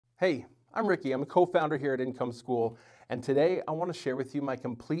Hey, I'm Ricky. I'm a co-founder here at Income School, and today I want to share with you my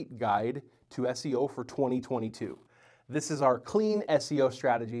complete guide to SEO for 2022. This is our clean SEO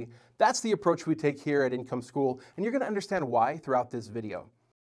strategy. That's the approach we take here at Income School, and you're going to understand why throughout this video.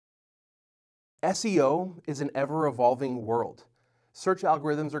 SEO is an ever-evolving world. Search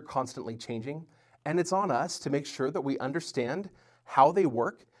algorithms are constantly changing, and it's on us to make sure that we understand how they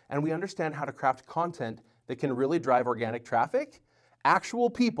work and we understand how to craft content that can really drive organic traffic, actual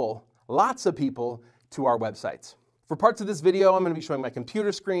people, lots of people, to our websites. For parts of this video, I'm going to be showing my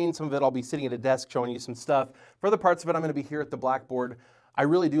computer screen. Some of it I'll be sitting at a desk showing you some stuff. For other parts of it, I'm going to be here at the blackboard. I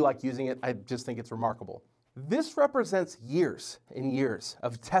really do like using it. I just think it's remarkable. This represents years and years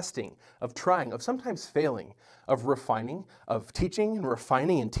of testing, of trying, of sometimes failing, of refining, of teaching and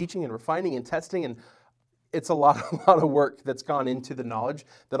refining and teaching and refining and testing. And it's a lot of work that's gone into the knowledge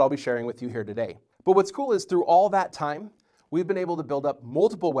that I'll be sharing with you here today. But what's cool is through all that time, we've been able to build up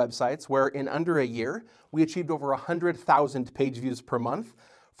multiple websites where in under a year, we achieved over 100,000 page views per month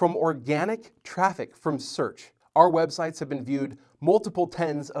from organic traffic from search. Our websites have been viewed multiple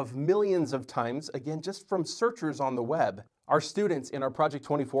tens of millions of times, again, just from searchers on the web. Our students in our Project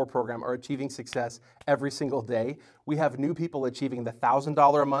 24 program are achieving success every single day. We have new people achieving the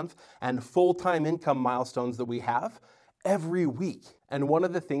 $1,000 a month and full-time income milestones that we have every week. And one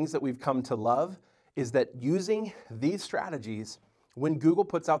of the things that we've come to love is that using these strategies, when Google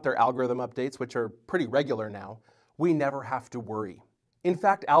puts out their algorithm updates, which are pretty regular now, we never have to worry. In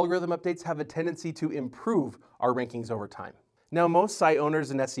fact, algorithm updates have a tendency to improve our rankings over time. Now, most site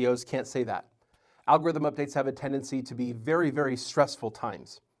owners and SEOs can't say that. Algorithm updates have a tendency to be very, very stressful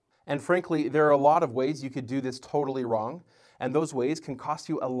times. And frankly, there are a lot of ways you could do this totally wrong, and those ways can cost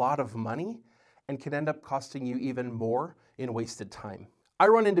you a lot of money and can end up costing you even more in wasted time. I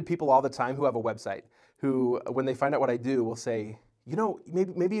run into people all the time who have a website who, when they find out what I do, will say, you know,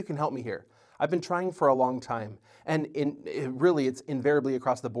 maybe you can help me here. I've been trying for a long time. And it's invariably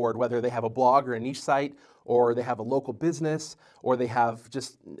across the board, whether they have a blog or a niche site, or they have a local business, or they have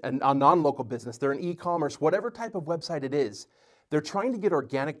just a non-local business. They're in e-commerce, whatever type of website it is. They're trying to get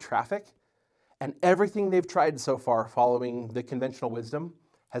organic traffic, and everything they've tried so far following the conventional wisdom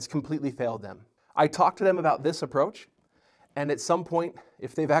has completely failed them. I talk to them about this approach, and at some point,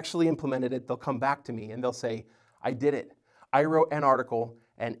 if they've actually implemented it, they'll come back to me and they'll say, I did it. I wrote an article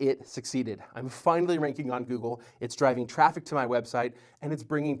and it succeeded. I'm finally ranking on Google. It's driving traffic to my website and it's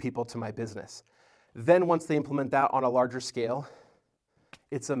bringing people to my business. Then once they implement that on a larger scale,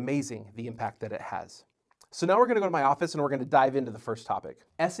 it's amazing the impact that it has. So now we're going to go to my office and we're going to dive into the first topic.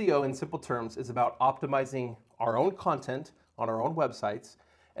 SEO in simple terms is about optimizing our own content on our own websites,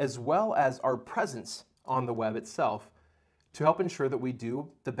 as well as our presence on the web itself, to help ensure that we do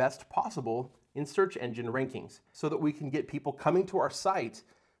the best possible in search engine rankings so that we can get people coming to our site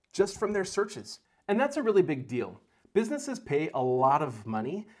just from their searches. And that's a really big deal. Businesses pay a lot of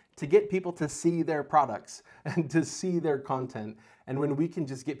money to get people to see their products and to see their content. And when we can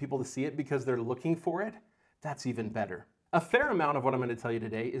just get people to see it because they're looking for it, that's even better. A fair amount of what I'm going to tell you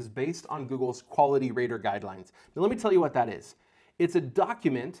today is based on Google's quality rater guidelines. Now let me tell you what that is. It's a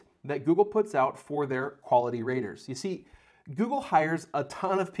document that Google puts out for their quality raters. You see, Google hires a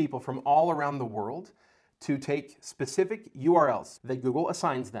ton of people from all around the world to take specific URLs that Google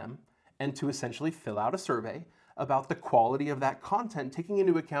assigns them and to essentially fill out a survey about the quality of that content, taking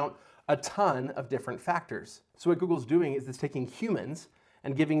into account a ton of different factors. So what Google's doing is it's taking humans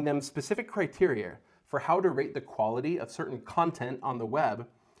and giving them specific criteria for how to rate the quality of certain content on the web,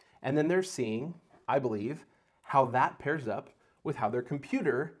 and then they're seeing, I believe, how that pairs up with how their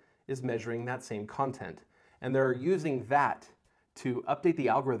computer is measuring that same content. And they're using that to update the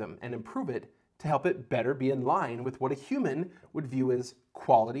algorithm and improve it to help it better be in line with what a human would view as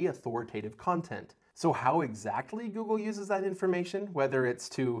quality, authoritative content. So how exactly Google uses that information, whether it's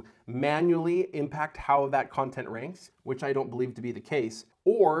to manually impact how that content ranks, which I don't believe to be the case,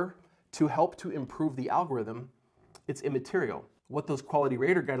 or to help to improve the algorithm, it's immaterial. What those quality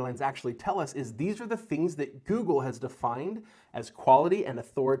rater guidelines actually tell us is these are the things that Google has defined as quality and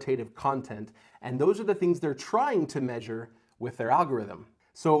authoritative content, and those are the things they're trying to measure with their algorithm.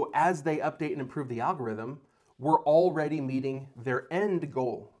 So as they update and improve the algorithm, we're already meeting their end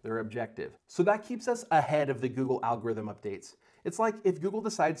goal, their objective. So that keeps us ahead of the Google algorithm updates. It's like if Google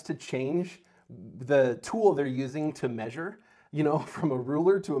decides to change the tool they're using to measure, from a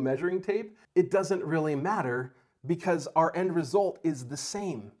ruler to a measuring tape, it doesn't really matter, because our end result is the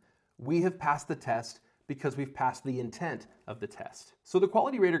same. We have passed the test because we've passed the intent of the test. So the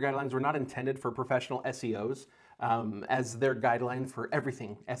quality rater guidelines were not intended for professional SEOs. as their guideline for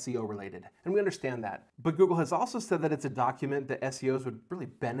everything SEO related. And we understand that. But Google has also said that it's a document that SEOs would really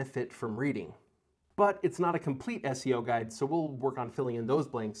benefit from reading. But it's not a complete SEO guide, so we'll work on filling in those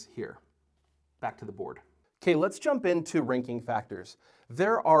blanks here. Back to the board. Okay, let's jump into ranking factors.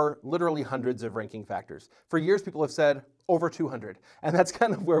 There are literally hundreds of ranking factors. For years, people have said over 200, and that's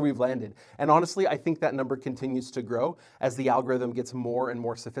kind of where we've landed. And honestly, I think that number continues to grow as the algorithm gets more and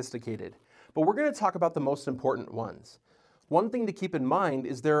more sophisticated. But we're going to talk about the most important ones. One thing to keep in mind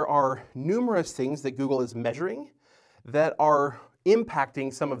is there are numerous things that Google is measuring that are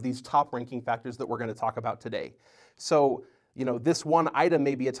impacting some of these top ranking factors that we're going to talk about today. So, this one item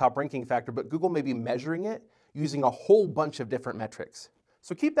may be a top ranking factor, but Google may be measuring it using a whole bunch of different metrics.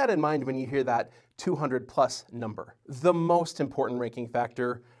 So keep that in mind when you hear that 200 plus number. The most important ranking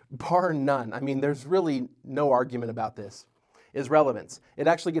factor, bar none, I mean, there's really no argument about this, is relevance. It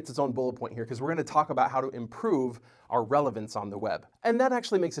actually gets its own bullet point here because we're going to talk about how to improve our relevance on the web. And that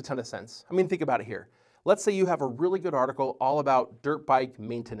actually makes a ton of sense. I mean, think about it here. Let's say you have a really good article all about dirt bike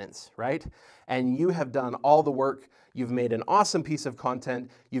maintenance, right? And you have done all the work, you've made an awesome piece of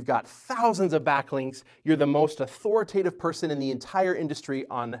content, you've got thousands of backlinks, you're the most authoritative person in the entire industry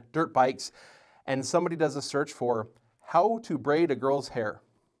on dirt bikes, and somebody does a search for how to braid a girl's hair.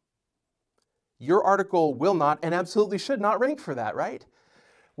 Your article will not and absolutely should not rank for that, right?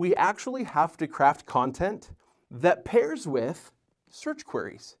 We actually have to craft content that pairs with search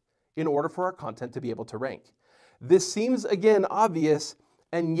queries in order for our content to be able to rank. This seems, again, obvious,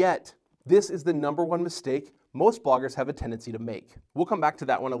 and yet this is the number one mistake most bloggers have a tendency to make. We'll come back to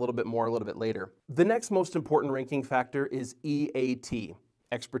that one a little bit more a little bit later. The next most important ranking factor is EAT,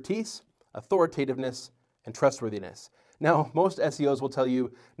 expertise, authoritativeness, and trustworthiness. Now, most SEOs will tell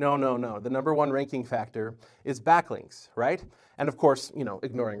you, no, the number one ranking factor is backlinks, right? And of course,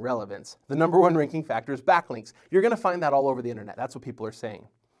 ignoring relevance. The number one ranking factor is backlinks. You're gonna find that all over the internet. That's what people are saying.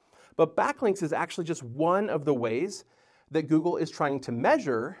 But backlinks is actually just one of the ways that Google is trying to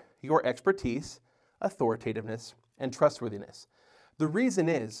measure your expertise, authoritativeness, and trustworthiness. The reason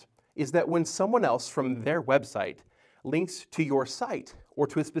is that when someone else from their website links to your site or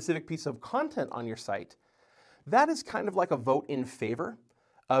to a specific piece of content on your site, that is kind of like a vote in favor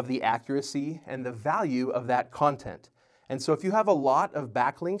of the accuracy and the value of that content. And so if you have a lot of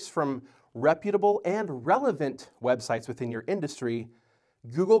backlinks from reputable and relevant websites within your industry,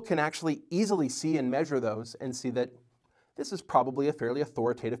 Google can actually easily see and measure those and see that this is probably a fairly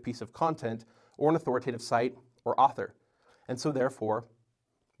authoritative piece of content or an authoritative site or author. And so therefore,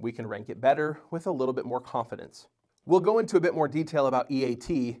 we can rank it better with a little bit more confidence. We'll go into a bit more detail about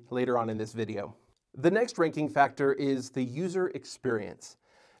EAT later on in this video. The next ranking factor is the user experience.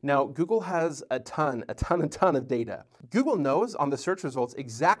 Now, Google has a ton of data. Google knows on the search results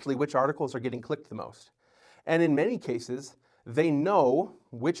exactly which articles are getting clicked the most. And in many cases, they know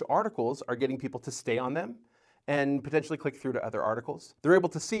which articles are getting people to stay on them and potentially click through to other articles. They're able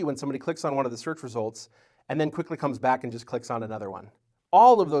to see when somebody clicks on one of the search results and then quickly comes back and just clicks on another one.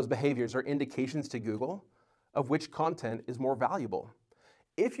 All of those behaviors are indications to Google of which content is more valuable.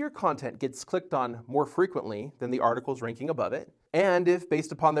 If your content gets clicked on more frequently than the articles ranking above it, and if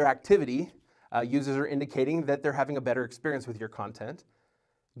based upon their activity, users are indicating that they're having a better experience with your content,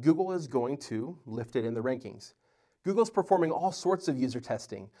 Google is going to lift it in the rankings. Google's performing all sorts of user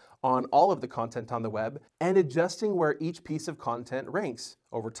testing on all of the content on the web and adjusting where each piece of content ranks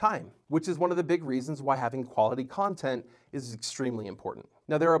over time, which is one of the big reasons why having quality content is extremely important.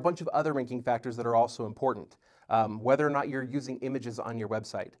 Now, there are a bunch of other ranking factors that are also important. Whether or not you're using images on your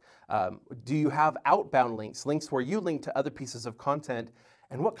website. Do you have outbound links, links where you link to other pieces of content,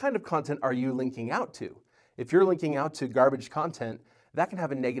 and what kind of content are you linking out to? If you're linking out to garbage content, that can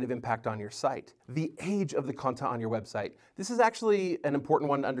have a negative impact on your site. The age of the content on your website. This is actually an important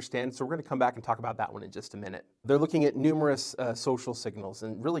one to understand, so we're going to come back and talk about that one in just a minute. They're looking at numerous social signals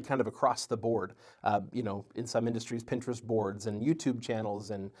and really kind of across the board. In some industries, Pinterest boards and YouTube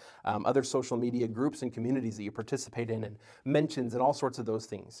channels and other social media groups and communities that you participate in and mentions and all sorts of those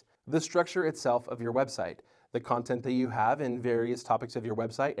things. The structure itself of your website, the content that you have in various topics of your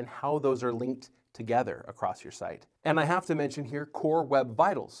website and how those are linked together across your site. And I have to mention here Core Web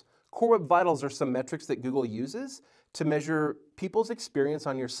Vitals. Core Web Vitals are some metrics that Google uses to measure people's experience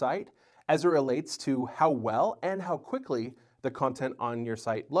on your site as it relates to how well and how quickly the content on your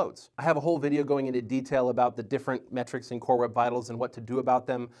site loads. I have a whole video going into detail about the different metrics in Core Web Vitals and what to do about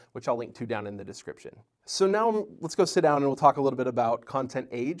them, which I'll link to down in the description. So now let's go sit down and we'll talk a little bit about content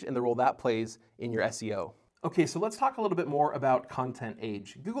age and the role that plays in your SEO. Okay, so let's talk a little bit more about content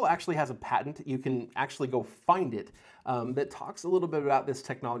age. Google actually has a patent, you can actually go find it, that talks a little bit about this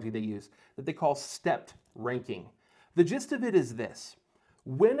technology they use that they call stepped ranking. The gist of it is this: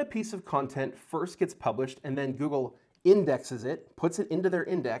 when a piece of content first gets published and then Google indexes it, puts it into their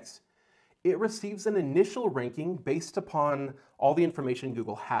index, it receives an initial ranking based upon all the information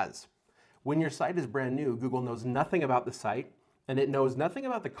Google has. When your site is brand new, Google knows nothing about the site, and it knows nothing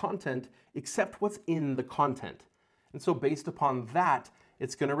about the content except what's in the content. And so based upon that,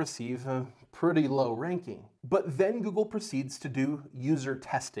 it's going to receive a pretty low ranking. But then Google proceeds to do user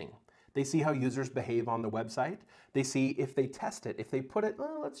testing. They see how users behave on the website. They see if they test it, if they put it,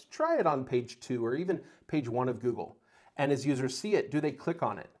 oh, let's try it on page 2 or even page 1 of Google. And as users see it, do they click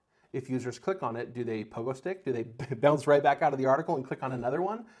on it? If users click on it, do they pogo stick? Do they bounce right back out of the article and click on another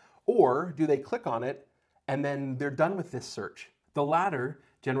one? Or do they click on it and then they're done with this search? The latter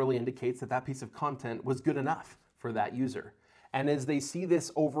generally indicates that that piece of content was good enough for that user. And as they see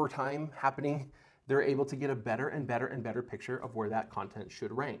this over time happening, they're able to get a better and better and better picture of where that content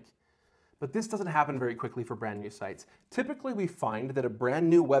should rank. But this doesn't happen very quickly for brand new sites. Typically, we find that a brand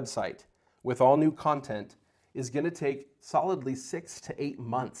new website with all new content is going to take solidly 6 to 8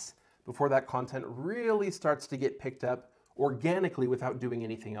 months before that content really starts to get picked up organically without doing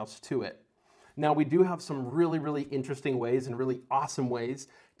anything else to it. Now, we do have some really, really interesting ways and really awesome ways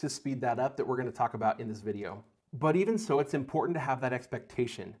to speed that up that we're going to talk about in this video. But even so, it's important to have that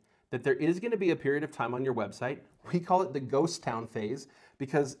expectation that there is going to be a period of time on your website. We call it the ghost town phase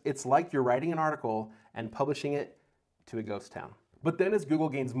because it's like you're writing an article and publishing it to a ghost town. But then as Google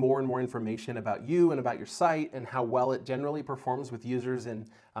gains more and more information about you and about your site and how well it generally performs with users in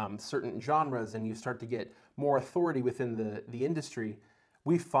certain genres, and you start to get more authority within the industry,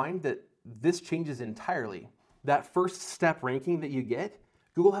 we find that this changes entirely. That first step ranking that you get,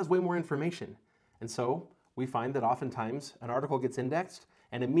 Google has way more information. And so we find that oftentimes an article gets indexed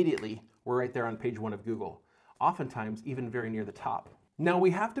and immediately we're right there on page 1 of Google. Oftentimes even very near the top. Now we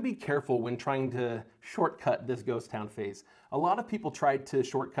have to be careful when trying to shortcut this ghost town phase. A lot of people try to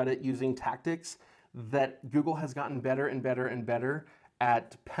shortcut it using tactics that Google has gotten better and better and better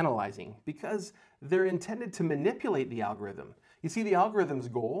at penalizing because they're intended to manipulate the algorithm. You see, the algorithm's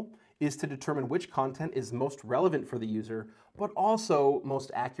goal is to determine which content is most relevant for the user, but also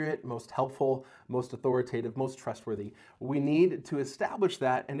most accurate, most helpful, most authoritative, most trustworthy. We need to establish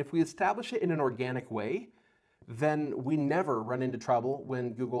that, and if we establish it in an organic way, then we never run into trouble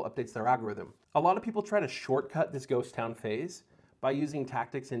when Google updates their algorithm. A lot of people try to shortcut this ghost town phase by using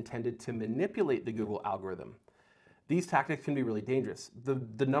tactics intended to manipulate the Google algorithm. These tactics can be really dangerous.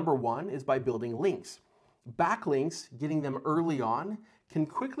 The number one is by building links. Backlinks, getting them early on, can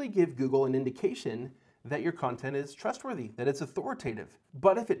quickly give Google an indication that your content is trustworthy, that it's authoritative.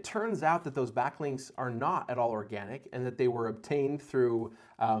 But if it turns out that those backlinks are not at all organic and that they were obtained through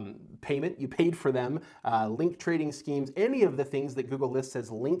payment, you paid for them, link trading schemes, any of the things that Google lists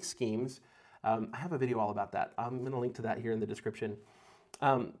as link schemes, I have a video all about that. I'm going to link to that here in the description.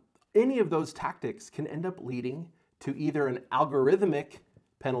 Any of those tactics can end up leading to either an algorithmic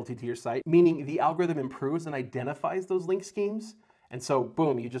penalty to your site, meaning the algorithm improves and identifies those link schemes, and so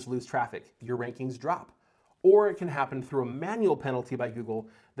boom, you just lose traffic, your rankings drop. Or it can happen through a manual penalty by Google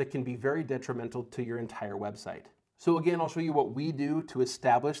that can be very detrimental to your entire website. So again, I'll show you what we do to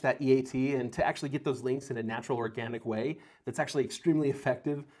establish that EAT and to actually get those links in a natural, organic way that's actually extremely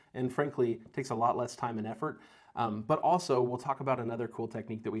effective and frankly takes a lot less time and effort. But also, we'll talk about another cool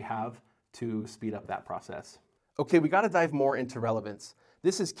technique that we have to speed up that process. Okay, we got to dive more into relevance.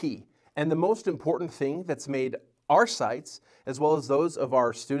 This is key. And the most important thing that's made our sites, as well as those of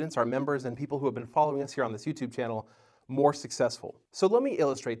our students, our members, and people who have been following us here on this YouTube channel, more successful. So let me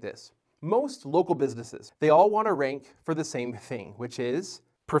illustrate this. Most local businesses, they all want to rank for the same thing, which is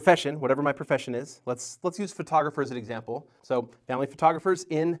profession, whatever my profession is. Let's use photographer as an example. So family photographers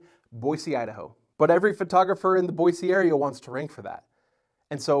in Boise, Idaho. But every photographer in the Boise area wants to rank for that.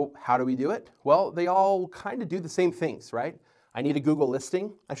 And so how do we do it? Well, they all kind of do the same things, right? I need a Google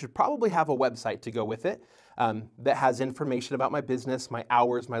listing. I should probably have a website to go with it that has information about my business, my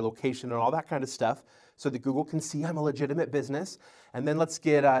hours, my location, and all that kind of stuff so that Google can see I'm a legitimate business. And then let's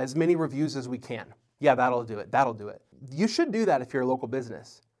get as many reviews as we can. Yeah, that'll do it. That'll do it. You should do that if you're a local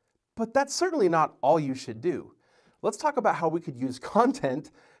business. But that's certainly not all you should do. Let's talk about how we could use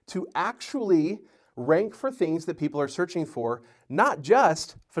content to actually rank for things that people are searching for, not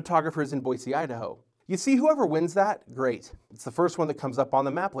just photographers in Boise, Idaho. You see, whoever wins that, great. It's the first one that comes up on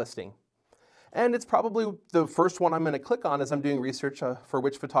the map listing. And it's probably the first one I'm going to click on as I'm doing research for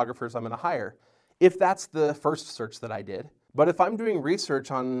which photographers I'm going to hire, if that's the first search that I did. But if I'm doing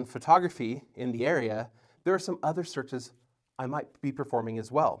research on photography in the area, there are some other searches I might be performing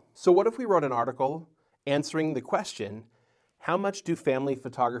as well. So what if we wrote an article answering the question, how much do family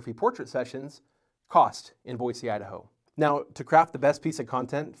photography portrait sessions cost in Boise, Idaho? Now, to craft the best piece of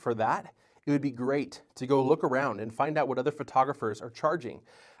content for that, it would be great to go look around and find out what other photographers are charging.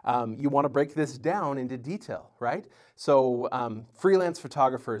 You want to break this down into detail, right? So freelance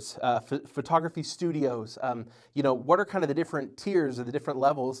photographers, photography studios, what are kind of the different tiers or the different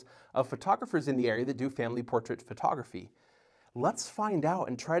levels of photographers in the area that do family portrait photography? Let's find out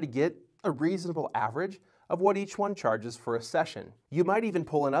and try to get a reasonable average of what each one charges for a session. You might even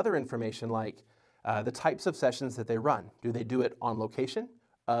pull in other information like the types of sessions that they run. Do they do it on location?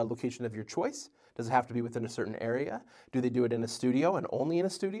 Location of your choice? Does it have to be within a certain area? Do they do it in a studio and only in a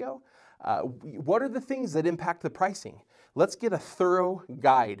studio? What are the things that impact the pricing? Let's get a thorough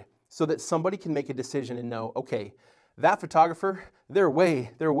guide so that somebody can make a decision and know, okay, that photographer, they're way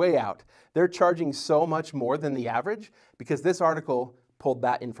out. They're charging so much more than the average because this article pulled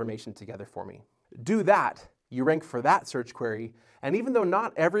that information together for me. Do that, you rank for that search query, and even though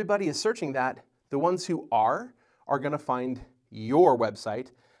not everybody is searching that, the ones who are going to find your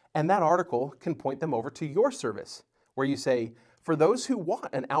website, and that article can point them over to your service, where you say, for those who want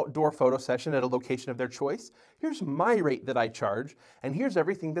an outdoor photo session at a location of their choice, here's my rate that I charge, and here's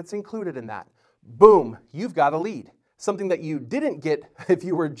everything that's included in that. Boom, you've got a lead. Something that you didn't get if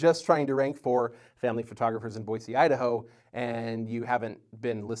you were just trying to rank for family photographers in Boise, Idaho, and you haven't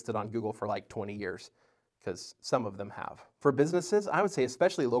been listed on Google for like 20 years, because some of them have. For businesses, I would say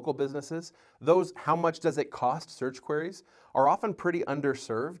especially local businesses, those how much does it cost search queries are often pretty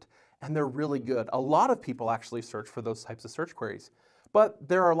underserved, and they're really good. A lot of people actually search for those types of search queries, but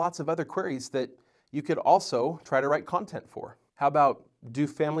there are lots of other queries that you could also try to write content for. How about, do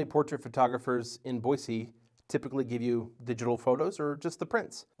family portrait photographers in Boise typically give you digital photos or just the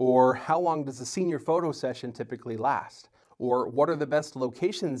prints? Or how long does a senior photo session typically last? Or what are the best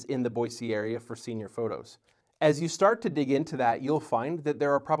locations in the Boise area for senior photos? As you start to dig into that, you'll find that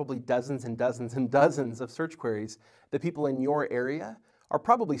there are probably dozens and dozens and dozens of search queries that people in your area are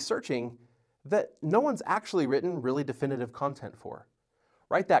probably searching that no one's actually written really definitive content for.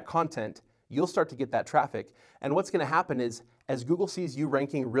 Write that content, you'll start to get that traffic, and what's going to happen is, as Google sees you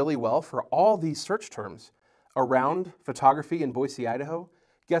ranking really well for all these search terms around photography in Boise, Idaho,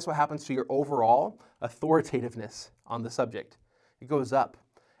 guess what happens to your overall authoritativeness on the subject? It goes up.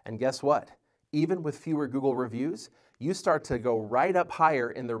 And guess what? Even with fewer Google reviews, you start to go right up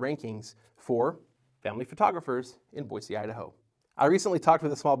higher in the rankings for family photographers in Boise, Idaho. I recently talked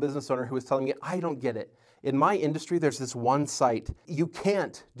with a small business owner who was telling me, I don't get it. In my industry, there's this one site. You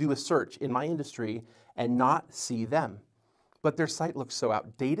can't do a search in my industry and not see them. But their site looks so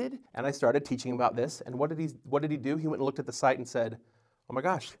outdated, and I started teaching about this, and what did he do? He went and looked at the site and said, oh my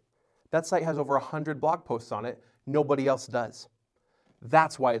gosh, that site has over 100 blog posts on it. Nobody else does.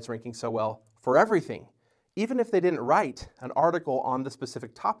 That's why it's ranking so well for everything. Even if they didn't write an article on the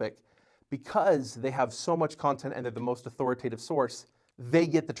specific topic, because they have so much content and they're the most authoritative source, they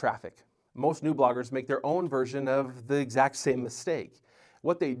get the traffic. Most new bloggers make their own version of the exact same mistake.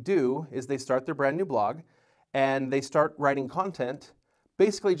 What they do is they start their brand new blog and they start writing content,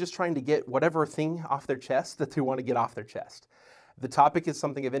 basically just trying to get whatever thing off their chest that they want to get off their chest. The topic is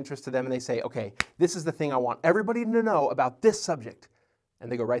something of interest to them and they say, okay, this is the thing I want everybody to know about this subject.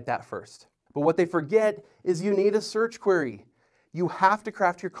 And they go write that first. But what they forget is you need a search query. You have to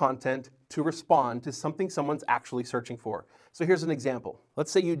craft your content to respond to something someone's actually searching for. So here's an example.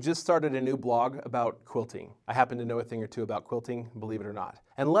 Let's say you just started a new blog about quilting. I happen to know a thing or two about quilting, believe it or not.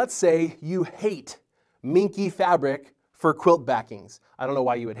 And let's say you hate minky fabric for quilt backings. I don't know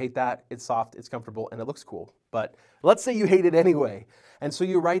why you would hate that. It's soft, it's comfortable, and it looks cool. But let's say you hate it anyway. And so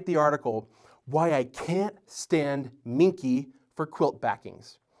you write the article, Why I Can't Stand Minky for Quilt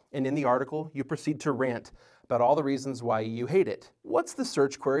Backings. And in the article, you proceed to rant about all the reasons why you hate it. What's the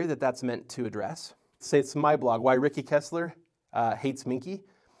search query that's meant to address? Say it's my blog, Why Ricky Kessler Hates Minky.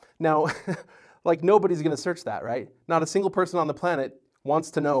 Now, like nobody's gonna search that, right? Not a single person on the planet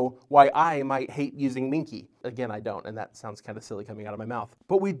wants to know why I might hate using Minky. Again, I don't, and that sounds kind of silly coming out of my mouth.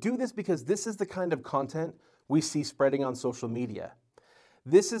 But we do this because this is the kind of content we see spreading on social media.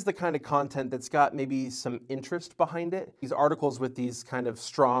 This is the kind of content that's got maybe some interest behind it. These articles with these kind of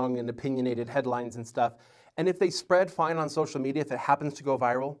strong and opinionated headlines and stuff. And if they spread fine on social media, if it happens to go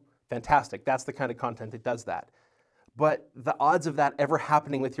viral, fantastic. That's the kind of content that does that. But the odds of that ever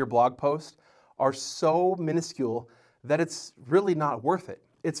happening with your blog post are so minuscule that it's really not worth it.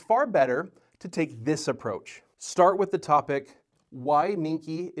 It's far better to take this approach. Start with the topic, why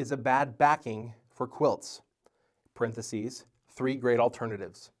Minky is a bad backing for quilts. Parentheses, 3 great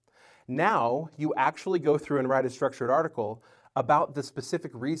alternatives. Now you actually go through and write a structured article about the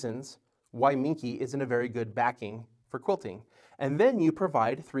specific reasons why Minky isn't a very good backing for quilting. And then you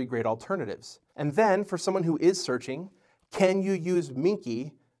provide 3 great alternatives. And then for someone who is searching, can you use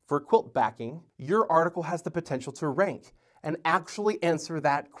Minky for quilt backing? Your article has the potential to rank and actually answer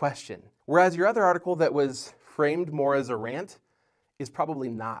that question. Whereas your other article that was framed more as a rant is probably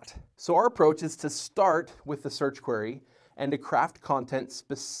not. So our approach is to start with the search query and to craft content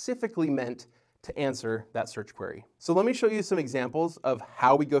specifically meant to answer that search query. So let me show you some examples of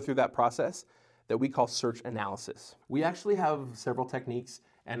how we go through that process that we call search analysis. We actually have several techniques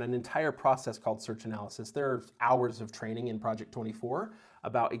and an entire process called search analysis. There are hours of training in Project 24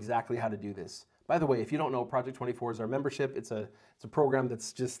 about exactly how to do this. By the way, if you don't know, Project 24 is our membership. It's a program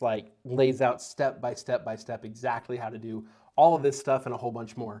that's just like lays out step by step by step exactly how to do all of this stuff and a whole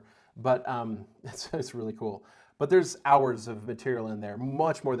bunch more. But it's really cool. But there's hours of material in there,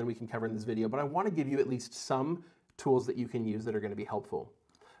 much more than we can cover in this video. But I want to give you at least some tools that you can use that are going to be helpful.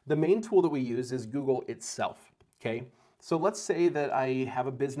 The main tool that we use is Google itself, okay? So let's say that I have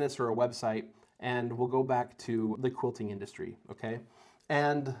a business or a website, and we'll go back to the quilting industry, okay?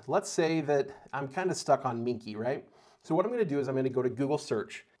 And let's say that I'm kind of stuck on Minky, right? So what I'm going to do is I'm going to go to Google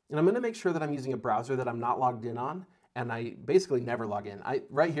search, and I'm going to make sure that I'm using a browser that I'm not logged in on, and I basically never log in.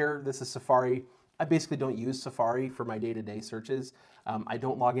 Right here, this is Safari. I basically don't use Safari for my day-to-day searches. I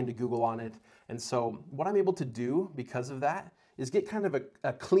don't log into Google on it. And so what I'm able to do because of that is get kind of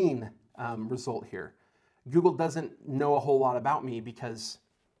a clean result here. Google doesn't know a whole lot about me because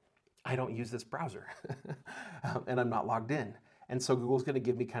I don't use this browser and I'm not logged in. And so Google's going to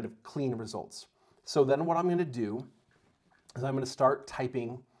give me kind of clean results. So then what I'm going to do is I'm going to start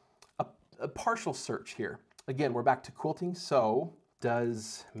typing a partial search here. Again, we're back to quilting. So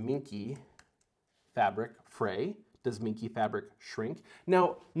does Minky fabric fray? Does Minky fabric shrink?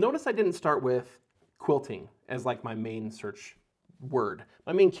 Now, notice I didn't start with quilting as like my main search word.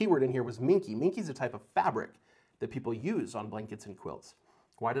 My main keyword in here was Minky. Minky is a type of fabric that people use on blankets and quilts.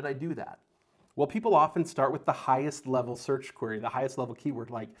 Why did I do that? Well, people often start with the highest level search query, the highest level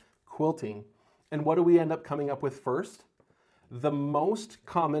keyword like quilting. And what do we end up coming up with first? The most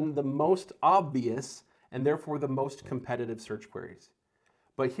common, the most obvious, and therefore the most competitive search queries.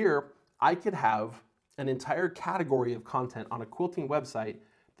 But here, I could have an entire category of content on a quilting website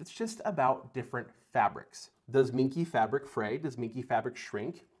that's just about different fabrics. Does Minky fabric fray? Does Minky fabric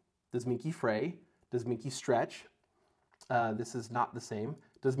shrink? Does Minky fray? Does Minky stretch? This is not the same.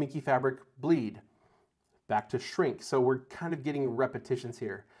 Does Minky fabric bleed? Back to shrink. So we're kind of getting repetitions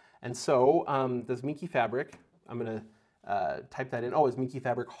here. And so does Minky fabric, I'm going to type that in. Oh, is Minky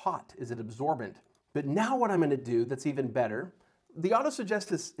fabric hot? Is it absorbent? But now what I'm going to do that's even better, the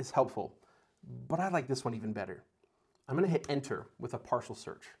auto-suggest is helpful, but I like this one even better. I'm going to hit enter with a partial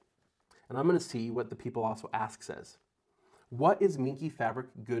search. And I'm going to see what the people also ask says. What is Minky fabric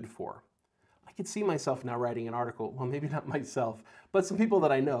good for? I could see myself now writing an article, well, maybe not myself, but some people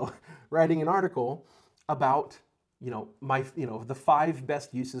that I know writing an article about, the 5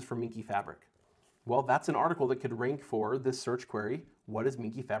 best uses for Minky fabric. Well, that's an article that could rank for this search query. What is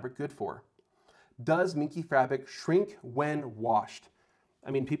Minky fabric good for? Does Minky fabric shrink when washed?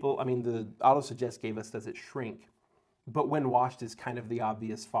 The auto-suggest gave us, does it shrink? But when washed is kind of the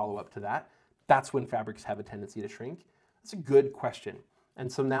obvious follow-up to that. That's when fabrics have a tendency to shrink. That's a good question.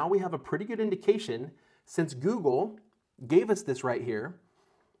 And so now we have a pretty good indication, since Google gave us this right here,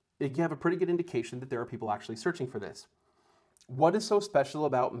 you have a pretty good indication that there are people actually searching for this. What is so special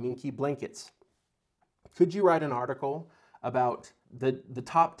about Minky blankets? Could you write an article about the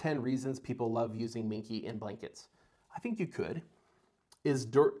top 10 reasons people love using Minky in blankets? I think you could.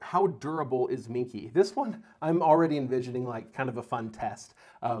 How durable is Minky? This one, I'm already envisioning like kind of a fun test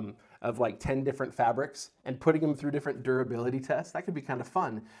of like 10 different fabrics and putting them through different durability tests. That could be kind of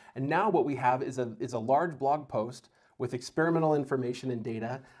fun. And now what we have is a large blog post with experimental information and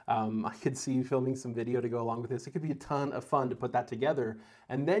data. I could see you filming some video to go along with this. It could be a ton of fun to put that together.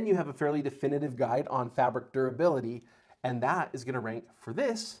 And then you have a fairly definitive guide on fabric durability, and that is going to rank for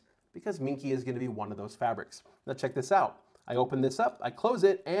this because Minky is going to be one of those fabrics. Now check this out. I open this up, I close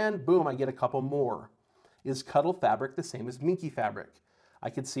it, and boom, I get a couple more. Is cuddle fabric the same as Minky fabric?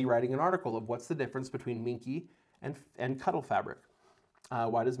 I could see writing an article of what's the difference between Minky and cuddle fabric.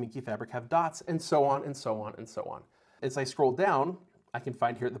 Why does Minky fabric have dots? And so on, and so on, and so on. As I scroll down, I can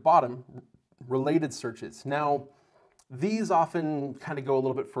find here at the bottom, related searches. Now, these often kind of go a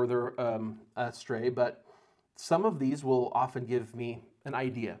little bit further astray, but some of these will often give me an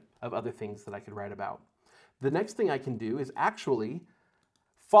idea of other things that I could write about. The next thing I can do is actually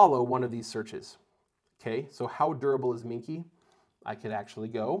follow one of these searches. Okay, so how durable is Minky? I could actually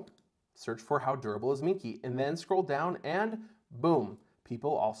go search for how durable is Minky, and then scroll down and boom,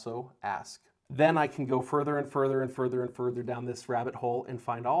 people also ask. Then I can go further and further and further and further down this rabbit hole and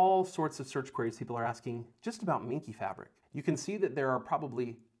find all sorts of search queries people are asking just about Minky fabric. You can see that there are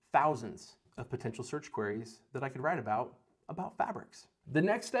probably thousands of potential search queries that I could write about fabrics. The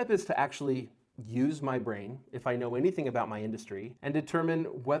next step is to actually use my brain, if I know anything about my industry, and determine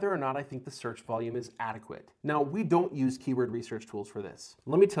whether or not I think the search volume is adequate. Now, we don't use keyword research tools for this.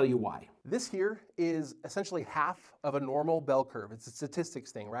 Let me tell you why. This here is essentially half of a normal bell curve. It's a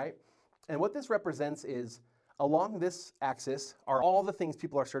statistics thing, right? And what this represents is along this axis are all the things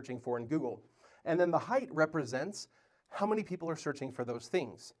people are searching for in Google. And then the height represents how many people are searching for those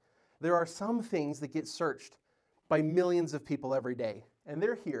things. There are some things that get searched by millions of people every day, and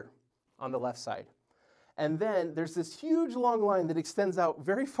they're here on the left side. And then there's this huge long line that extends out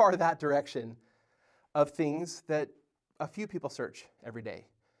very far that direction of things that a few people search every day.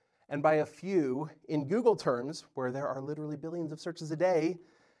 And by a few, in Google terms, where there are literally billions of searches a day,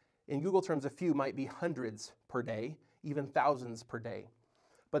 in Google terms, a few might be hundreds per day, even thousands per day.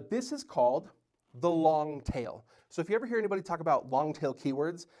 But this is called the long tail. So if you ever hear anybody talk about long tail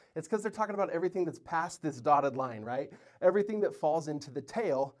keywords, it's because they're talking about everything that's past this dotted line, right? Everything that falls into the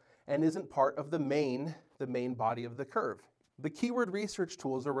tail and isn't part of the main body of the curve. The keyword research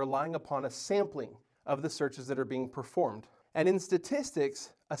tools are relying upon a sampling of the searches that are being performed. And in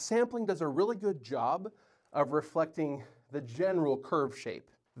statistics, a sampling does a really good job of reflecting the general curve shape.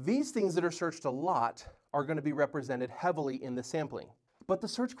 These things that are searched a lot are going to be represented heavily in the sampling. But the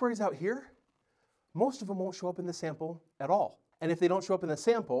search queries out here, most of them won't show up in the sample at all. And if they don't show up in the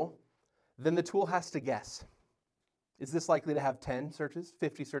sample, then the tool has to guess. Is this likely to have 10 searches,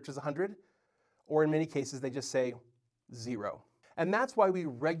 50 searches, 100? Or in many cases, they just say 0. And that's why we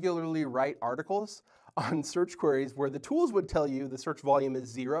regularly write articles on search queries where the tools would tell you the search volume is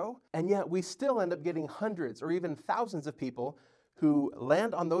 0, and yet we still end up getting hundreds or even thousands of people who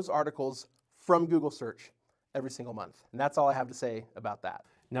land on those articles from Google search every single month. And that's all I have to say about that.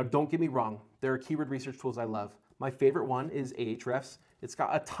 Now, don't get me wrong. There are keyword research tools I love. My favorite one is Ahrefs. It's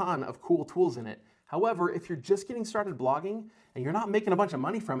got a ton of cool tools in it. However, if you're just getting started blogging and you're not making a bunch of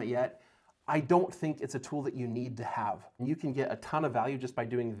money from it yet, I don't think it's a tool that you need to have. You can get a ton of value just by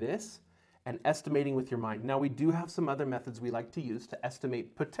doing this and estimating with your mind. Now, we do have some other methods we like to use to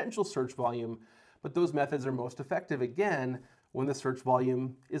estimate potential search volume, but those methods are most effective, again, when the search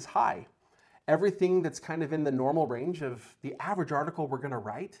volume is high. Everything that's kind of in the normal range of the average article we're going to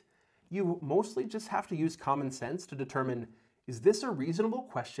write, you mostly just have to use common sense to determine, is this a reasonable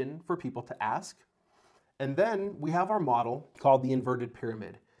question for people to ask? And then we have our model called the inverted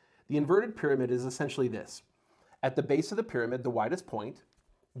pyramid. The inverted pyramid is essentially this. At the base of the pyramid, the widest point,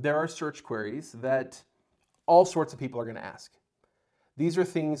 there are search queries that all sorts of people are going to ask. These are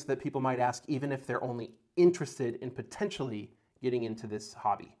things that people might ask even if they're only interested in potentially getting into this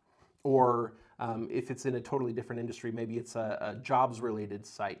hobby. Or if it's in a totally different industry, maybe it's a jobs-related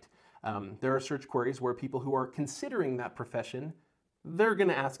site. There are search queries where people who are considering that profession, they're going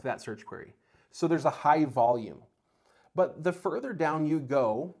to ask that search query. So there's a high volume. But the further down you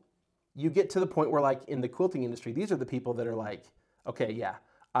go, you get to the point where, like in the quilting industry, these are the people that are like, okay, yeah,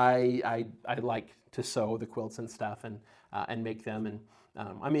 I like to sew the quilts and stuff and make them, and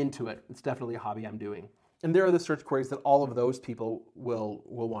I'm into it. It's definitely a hobby I'm doing. And there are the search queries that all of those people will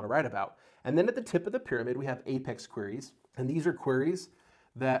want to write about. And then at the tip of the pyramid, we have apex queries. And these are queries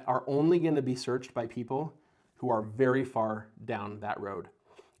that are only going to be searched by people who are very far down that road.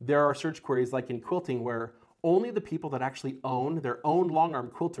 There are search queries like in quilting where only the people that actually own their own long-arm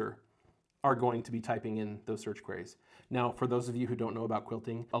quilter are going to be typing in those search queries. Now, for those of you who don't know about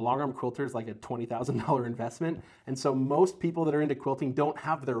quilting, a long-arm quilter is like a $20,000 investment. And so most people that are into quilting don't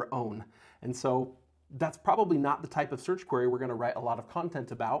have their own. And so that's probably not the type of search query we're going to write a lot of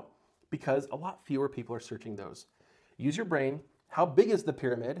content about because a lot fewer people are searching those. Use your brain. How big is the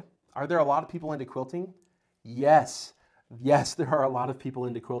pyramid? Are there a lot of people into quilting? Yes. Yes, there are a lot of people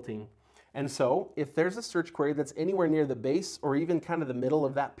into quilting. And so if there's a search query that's anywhere near the base or even kind of the middle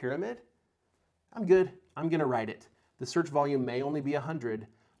of that pyramid, I'm good. I'm going to write it. The search volume may only be 100,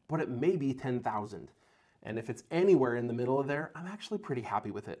 but it may be 10,000. And if it's anywhere in the middle of there, I'm actually pretty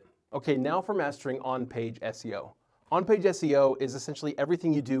happy with it. Okay, now for mastering on-page SEO. On-page SEO is essentially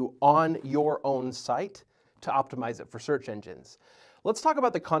everything you do on your own site to optimize it for search engines. Let's talk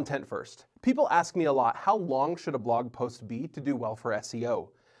about the content first. People ask me a lot, how long should a blog post be to do well for SEO?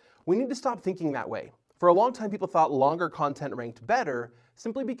 We need to stop thinking that way. For a long time, people thought longer content ranked better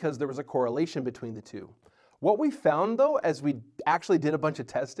simply because there was a correlation between the two. What we found, though, as we actually did a bunch of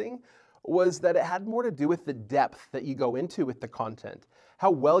testing, was that it had more to do with the depth that you go into with the content,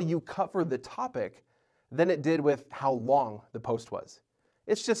 how well you cover the topic, than it did with how long the post was.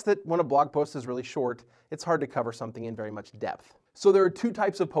 It's just that when a blog post is really short, it's hard to cover something in very much depth. So there are two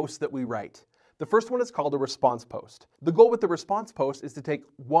types of posts that we write. The first one is called a response post. The goal with the response post is to take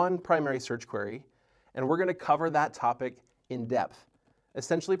one primary search query, and we're going to cover that topic in depth,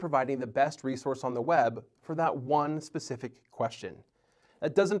 essentially providing the best resource on the web for that one specific question.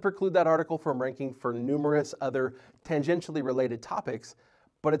 That doesn't preclude that article from ranking for numerous other tangentially related topics,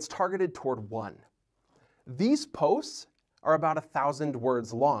 but it's targeted toward one. These posts are about 1,000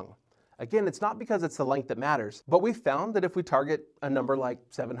 words long. Again, it's not because it's the length that matters, but we found that if we target a number like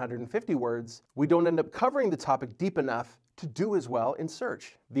 750 words, we don't end up covering the topic deep enough to do as well in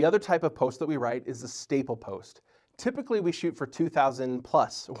search. The other type of post that we write is a staple post. Typically, we shoot for 2,000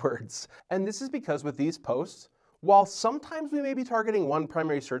 plus words. And this is because with these posts, while sometimes we may be targeting one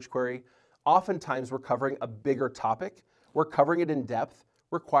primary search query, oftentimes we're covering a bigger topic. We're covering it in depth,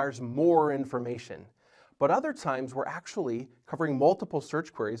 requires more information. But other times we're actually covering multiple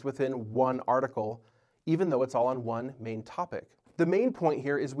search queries within one article, even though it's all on one main topic. The main point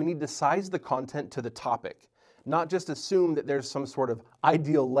here is we need to size the content to the topic, not just assume that there's some sort of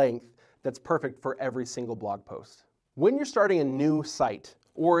ideal length that's perfect for every single blog post. When you're starting a new site,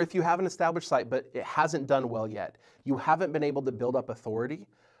 or if you have an established site but it hasn't done well yet, you haven't been able to build up authority,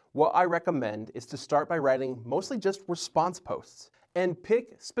 what I recommend is to start by writing mostly just response posts and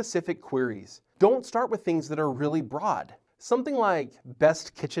pick specific queries. Don't start with things that are really broad. Something like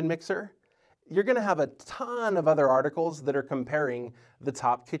best kitchen mixer, you're gonna have a ton of other articles that are comparing the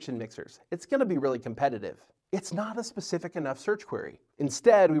top kitchen mixers. It's gonna be really competitive. It's not a specific enough search query.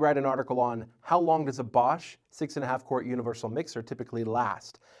 Instead, we write an article on how long does a Bosch 6.5 quart universal mixer typically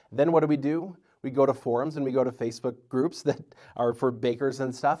last? Then what do? We go to forums and we go to Facebook groups that are for bakers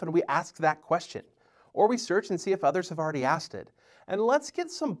and stuff, and we ask that question. Or we search and see if others have already asked it. And let's get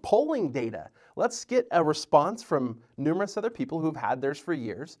some polling data. Let's get a response from numerous other people who've had theirs for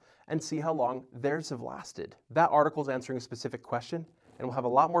years and see how long theirs have lasted. That article is answering a specific question and will have a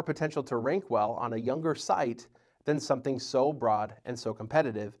lot more potential to rank well on a younger site than something so broad and so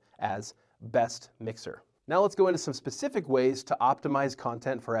competitive as best mixer. Now let's go into some specific ways to optimize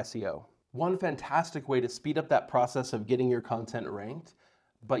content for SEO. One fantastic way to speed up that process of getting your content ranked,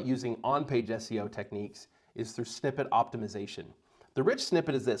 but using on-page SEO techniques, is through snippet optimization. The rich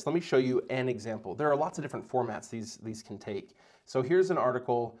snippet is this. Let me show you an example. There are lots of different formats these can take. So here's an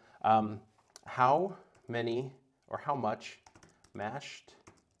article, how many or how much mashed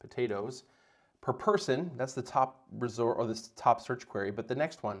potatoes per person, that's the top resort or the top search query, but the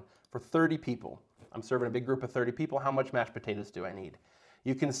next one, for 30 people. I'm serving a big group of 30 people, how much mashed potatoes do I need?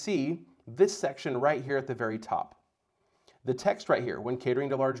 You can see this section right here at the very top. The text right here, when catering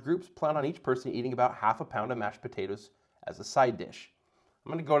to large groups, plan on each person eating about half a pound of mashed potatoes as a side dish.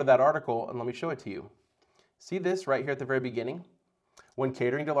 I'm going to go to that article and let me show it to you. See this right here at the very beginning? When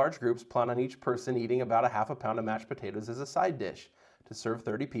catering to large groups, plan on each person eating about a half a pound of mashed potatoes as a side dish. To serve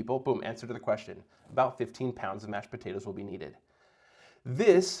 30 people, boom, answer to the question. About 15 pounds of mashed potatoes will be needed.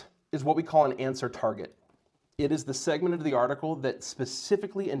 This is what we call an answer target. It is the segment of the article that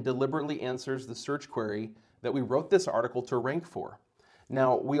specifically and deliberately answers the search query that we wrote this article to rank for.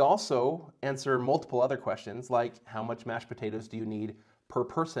 Now, we also answer multiple other questions like how much mashed potatoes do you need per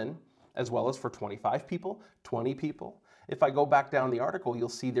person, as well as for 25 people, 20 people. If I go back down the article, you'll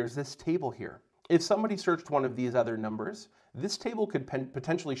see there's this table here. If somebody searched one of these other numbers, this table could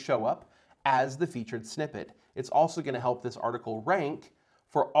potentially show up as the featured snippet. It's also going to help this article rank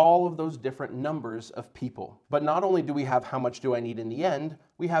for all of those different numbers of people. But not only do we have how much do I need in the end,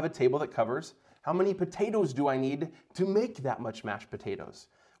 we have a table that covers how many potatoes do I need to make that much mashed potatoes.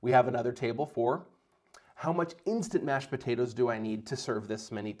 We have another table for how much instant mashed potatoes do I need to serve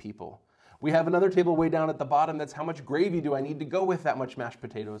this many people. We have another table way down at the bottom that's how much gravy do I need to go with that much mashed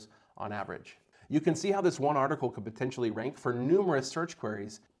potatoes on average. You can see how this one article could potentially rank for numerous search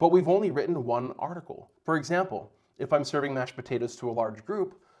queries, but we've only written one article. For example, if I'm serving mashed potatoes to a large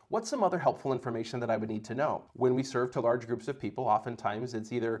group, what's some other helpful information that I would need to know? When we serve to large groups of people, oftentimes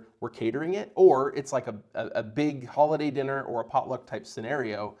it's either we're catering it or it's like a big holiday dinner or a potluck type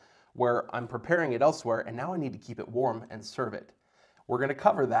scenario where I'm preparing it elsewhere and now I need to keep it warm and serve it. We're going to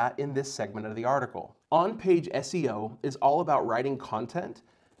cover that in this segment of the article. On-page SEO is all about writing content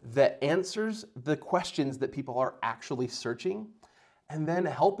that answers the questions that people are actually searching and then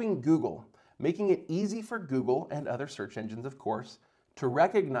helping Google, making it easy for Google and other search engines, of course, to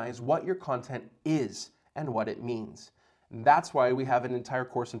recognize what your content is and what it means. And that's why we have an entire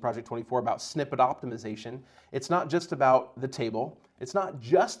course in Project 24 about snippet optimization. It's not just about the table. It's not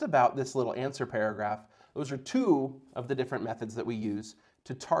just about this little answer paragraph. Those are two of the different methods that we use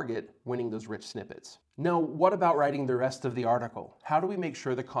to target winning those rich snippets. Now, what about writing the rest of the article? How do we make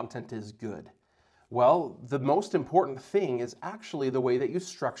sure the content is good? Well, the most important thing is actually the way that you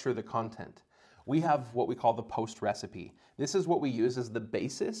structure the content. We have what we call the post recipe. This is what we use as the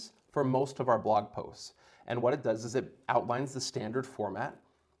basis for most of our blog posts. And what it does is it outlines the standard format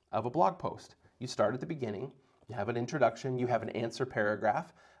of a blog post. You start at the beginning, you have an introduction, you have an answer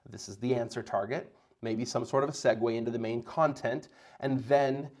paragraph. This is the answer target, maybe some sort of a segue into the main content, and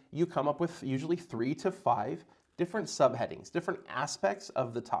then you come up with usually 3 to 5 different subheadings, different aspects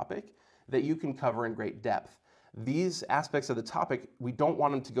of the topic that you can cover in great depth. These aspects of the topic, we don't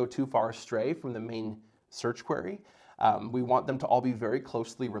want them to go too far astray from the main search query. We want them to all be very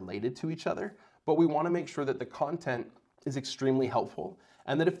closely related to each other, but we want to make sure that the content is extremely helpful,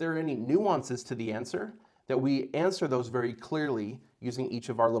 and that if there are any nuances to the answer, that we answer those very clearly using each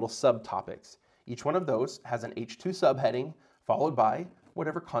of our little subtopics. Each one of those has an H2 subheading followed by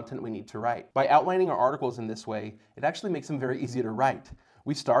whatever content we need to write. By outlining our articles in this way, it actually makes them very easy to write.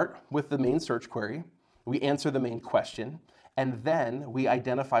 We start with the main search query, we answer the main question, and then we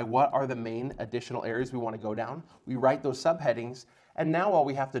identify what are the main additional areas we want to go down. We write those subheadings, and now all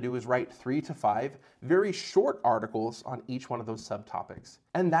we have to do is write 3 to 5 very short articles on each one of those subtopics.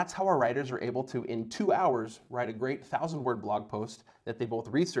 And that's how our writers are able to, in 2 hours, write a great 1,000-word blog post that they both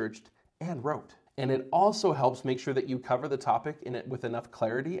researched and wrote. And it also helps make sure that you cover the topic in it with enough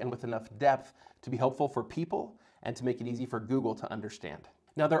clarity and with enough depth to be helpful for people and to make it easy for Google to understand.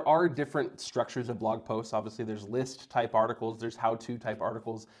 Now, there are different structures of blog posts. Obviously, there's list type articles, there's how-to type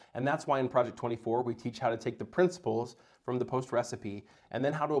articles, and that's why in Project 24, we teach how to take the principles from the post recipe and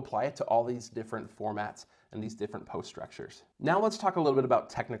then how to apply it to all these different formats and these different post structures. Now let's talk a little bit about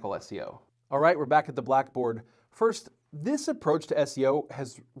technical SEO. All right, we're back at the blackboard. First, this approach to SEO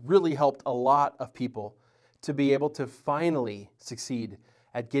has really helped a lot of people to be able to finally succeed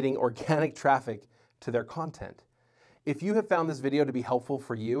at getting organic traffic to their content. If you have found this video to be helpful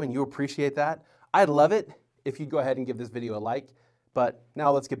for you and you appreciate that, I'd love it if you'd go ahead and give this video a like. But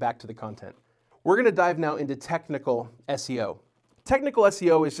now let's get back to the content. We're going to dive now into technical SEO. Technical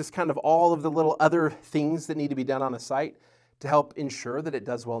SEO is just kind of all of the little other things that need to be done on a site to help ensure that it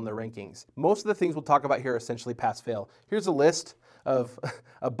does well in the rankings. Most of the things we'll talk about here are essentially pass-fail. Here's a list of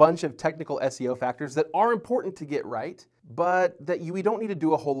a bunch of technical SEO factors that are important to get right, but that we don't need to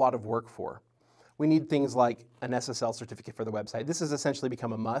do a whole lot of work for. We need things like an SSL certificate for the website. This has essentially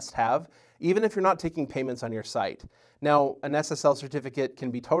become a must-have, even if you're not taking payments on your site. Now, an SSL certificate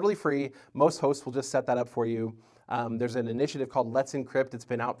can be totally free. Most hosts will just set that up for you. There's an initiative called Let's Encrypt. It's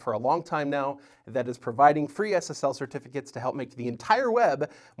been out for a long time now that is providing free SSL certificates to help make the entire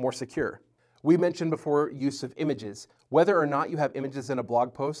web more secure. We mentioned before use of images. Whether or not you have images in a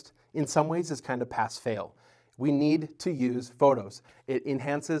blog post, in some ways is kind of pass-fail. We need to use photos. It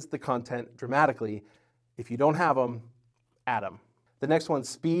enhances the content dramatically. If you don't have them, add them. The next one,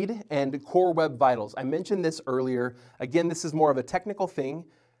 speed and core web vitals. I mentioned this earlier. Again, this is more of a technical thing,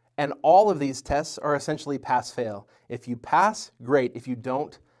 and all of these tests are essentially pass-fail. If you pass, great. If you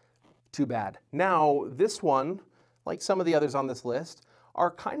don't, too bad. Now, this one, like some of the others on this list,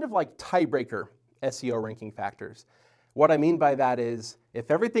 are kind of like tiebreaker SEO ranking factors. What I mean by that is,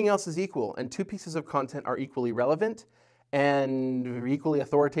 if everything else is equal and 2 pieces of content are equally relevant and equally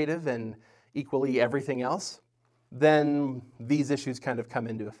authoritative and equally everything else, then these issues kind of come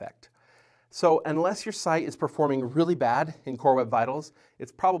into effect. So unless your site is performing really bad in Core Web Vitals,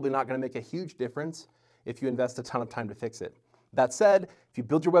 it's probably not going to make a huge difference if you invest a ton of time to fix it. That said, if you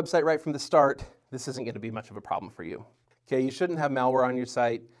build your website right from the start, this isn't going to be much of a problem for you. Okay, you shouldn't have malware on your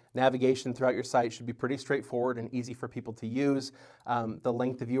site. Navigation throughout your site should be pretty straightforward and easy for people to use. The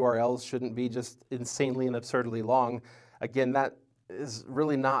length of URLs shouldn't be just insanely and absurdly long. Again, that is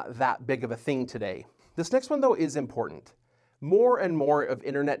really not that big of a thing today. This next one, though, is important. More and more of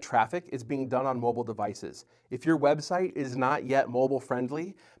internet traffic is being done on mobile devices. If your website is not yet mobile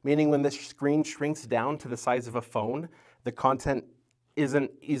friendly, meaning when the screen shrinks down to the size of a phone, the content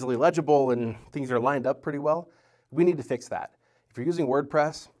isn't easily legible and things are lined up pretty well, we need to fix that. If you're using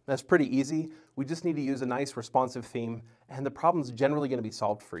WordPress, that's pretty easy. We just need to use a nice responsive theme, and the problem's generally going to be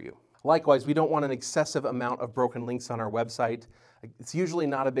solved for you. Likewise, we don't want an excessive amount of broken links on our website. It's usually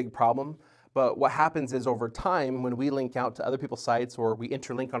not a big problem, but what happens is over time, when we link out to other people's sites or we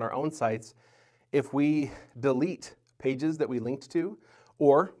interlink on our own sites, if we delete pages that we linked to,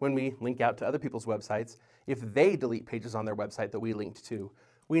 or when we link out to other people's websites, if they delete pages on their website that we linked to,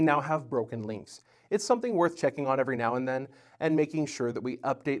 we now have broken links. It's something worth checking on every now and then and making sure that we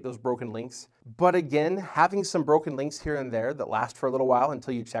update those broken links. But again, having some broken links here and there that last for a little while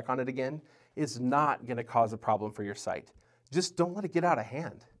until you check on it again is not going to cause a problem for your site. Just don't let it get out of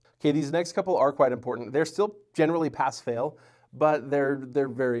hand. Okay, these next couple are quite important. They're still generally pass-fail, but they're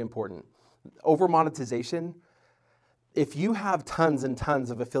very important. Over monetization. If you have tons and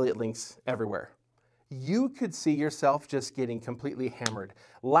tons of affiliate links everywhere, you could see yourself just getting completely hammered.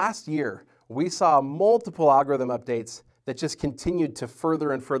 Last year, we saw multiple algorithm updates that just continued to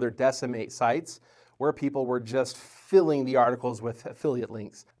further and further decimate sites where people were just filling the articles with affiliate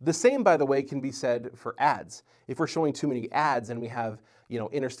links. The same, by the way, can be said for ads. If we're showing too many ads and we have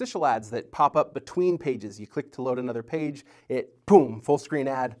interstitial ads that pop up between pages, you click to load another page, it, boom, full screen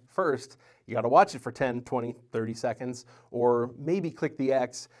ad first. You got to watch it for 10, 20, 30 seconds, or maybe click the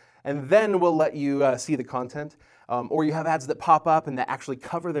X, and then we'll let you see the content. Or you have ads that pop up and that actually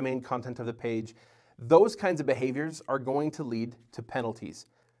cover the main content of the page. Those kinds of behaviors are going to lead to penalties.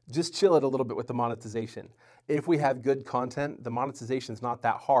 Just chill it a little bit with the monetization. If we have good content, the monetization is not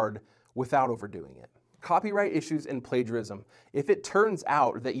that hard without overdoing it. Copyright issues and plagiarism. If it turns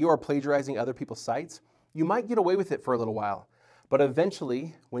out that you are plagiarizing other people's sites, you might get away with it for a little while. But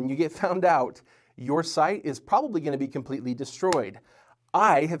eventually, when you get found out, your site is probably going to be completely destroyed.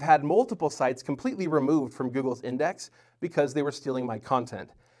 I have had multiple sites completely removed from Google's index because they were stealing my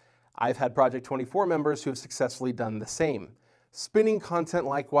content. I've had Project 24 members who have successfully done the same. Spinning content,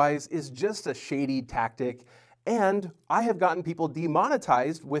 likewise, is just a shady tactic, and I have gotten people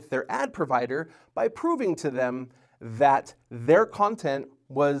demonetized with their ad provider by proving to them that their content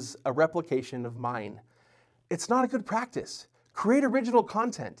was a replication of mine. It's not a good practice. Create original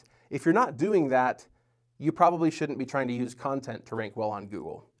content. If you're not doing that, you probably shouldn't be trying to use content to rank well on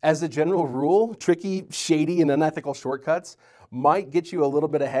Google. As a general rule, tricky, shady, and unethical shortcuts might get you a little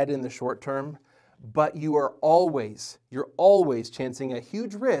bit ahead in the short term, but you're always chancing a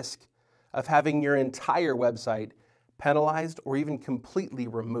huge risk of having your entire website penalized or even completely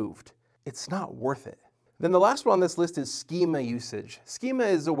removed. It's not worth it. Then the last one on this list is schema usage. Schema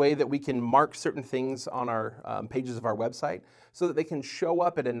is a way that we can mark certain things on our pages of our website so that they can show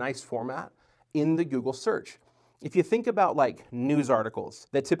up in a nice format in the Google search. If you think about like news articles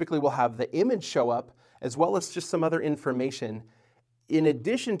that typically will have the image show up as well as just some other information in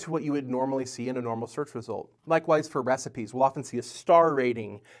addition to what you would normally see in a normal search result. Likewise for recipes, we'll often see a star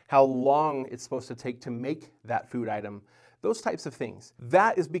rating, how long it's supposed to take to make that food item, those types of things.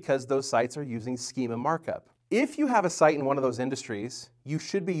 That is because those sites are using schema markup. If you have a site in one of those industries, you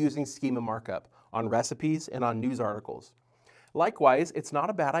should be using schema markup on recipes and on news articles. Likewise, it's not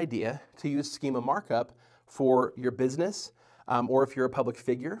a bad idea to use schema markup for your business or if you're a public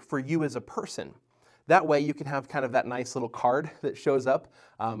figure, for you as a person. That way you can have kind of that nice little card that shows up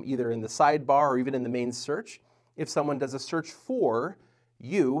either in the sidebar or even in the main search if someone does a search for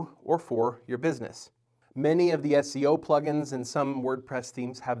you or for your business. Many of the SEO plugins and some WordPress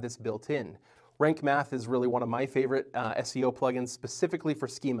themes have this built in. Rank Math is really one of my favorite SEO plugins specifically for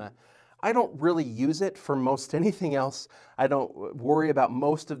schema. I don't really use it for most anything else. I don't worry about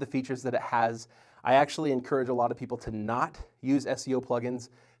most of the features that it has. I actually encourage a lot of people to not use SEO plugins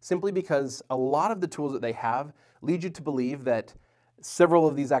simply because a lot of the tools that they have lead you to believe that several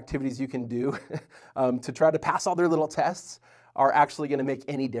of these activities you can do to try to pass all their little tests are actually going to make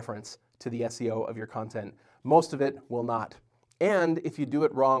any difference to the SEO of your content. Most of it will not. And if you do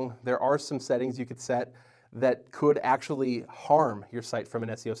it wrong, there are some settings you could set that could actually harm your site from an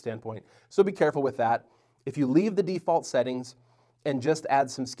SEO standpoint. So be careful with that. If you leave the default settings and just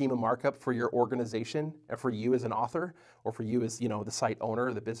add some schema markup for your organization, or for you as an author, or for you as the site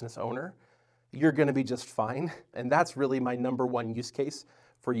owner, the business owner, you're going to be just fine. And that's really my number one use case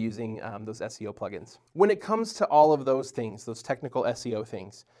for using those SEO plugins. When it comes to all of those things, those technical SEO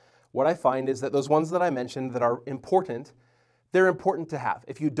things, what I find is that those ones that I mentioned that are important, they're important to have.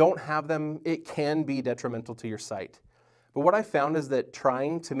 If you don't have them, it can be detrimental to your site. But what I found is that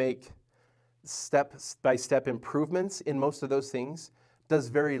trying to make step-by-step improvements in most of those things does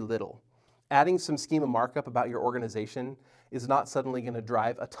very little. Adding some schema markup about your organization is not suddenly going to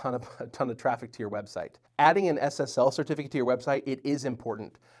drive a ton of traffic to your website. Adding an SSL certificate to your website, it is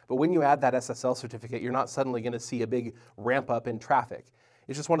important. But when you add that SSL certificate, you're not suddenly going to see a big ramp up in traffic.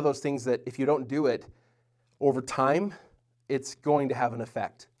 It's just one of those things that if you don't do it over time, it's going to have an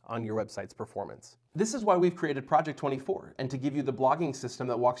effect on your website's performance. This is why we've created Project 24, and to give you the blogging system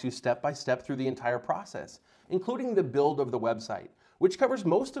that walks you step by step through the entire process, including the build of the website, which covers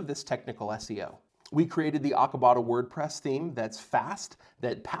most of this technical SEO. We created the Akabata WordPress theme that's fast,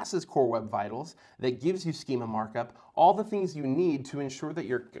 that passes Core Web Vitals, that gives you schema markup, all the things you need to ensure that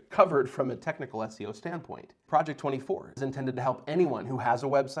you're covered from a technical SEO standpoint. Project 24 is intended to help anyone who has a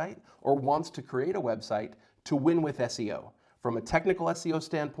website or wants to create a website to win with SEO, from a technical SEO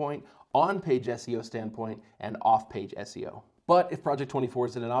standpoint, on-page SEO standpoint, and off-page SEO. But if Project 24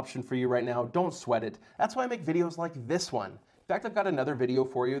 isn't an option for you right now, don't sweat it. That's why I make videos like this one. In fact, I've got another video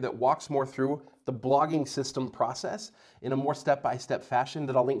for you that walks more through the blogging system process in a more step-by-step fashion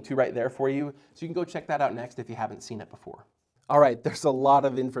that I'll link to right there for you. So you can go check that out next if you haven't seen it before. All right, there's a lot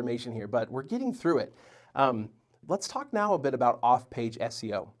of information here, but we're getting through it. Let's talk now a bit about off-page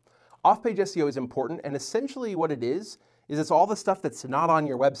SEO. Off-page SEO is important, and essentially what it is it's all the stuff that's not on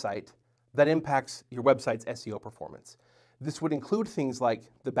your website that impacts your website's SEO performance. This would include things like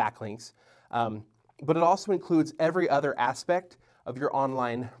the backlinks, but it also includes every other aspect of your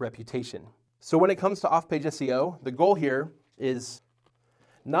online reputation. So when it comes to off-page SEO, the goal here is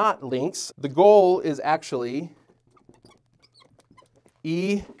not links. The goal is actually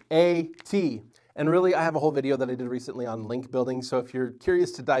EAT. And really, I have a whole video that I did recently on link building, so if you're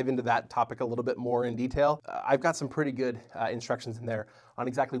curious to dive into that topic a little bit more in detail, I've got some pretty good instructions in there on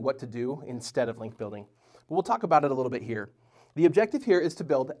exactly what to do instead of link building. But we'll talk about it a little bit here. The objective here is to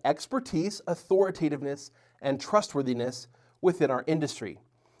build expertise, authoritativeness, and trustworthiness within our industry.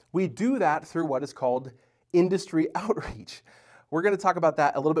 We do that through what is called industry outreach. We're going to talk about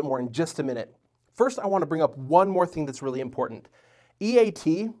that a little bit more in just a minute. First, I want to bring up one more thing that's really important.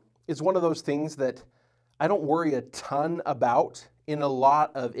 EAT is one of those things that I don't worry a ton about in a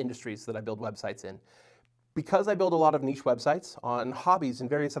lot of industries that I build websites in. Because I build a lot of niche websites on hobbies and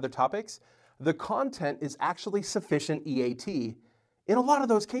various other topics, the content is actually sufficient EAT in a lot of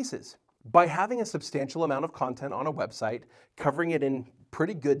those cases. By having a substantial amount of content on a website, covering it in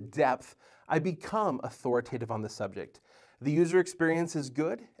pretty good depth, I become authoritative on the subject. The user experience is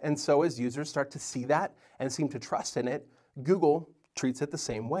good, and so as users start to see that and seem to trust in it, Google treats it the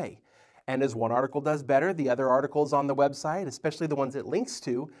same way. And as one article does better, the other articles on the website, especially the ones it links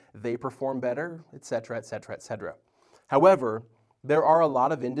to, they perform better, etc., etc., etc. However, there are a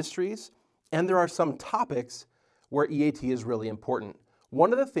lot of industries and there are some topics where EAT is really important.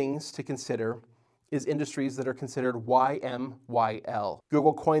 One of the things to consider is industries that are considered YMYL.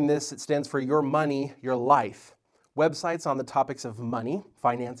 Google coined this, it stands for Your Money, Your Life. Websites on the topics of money,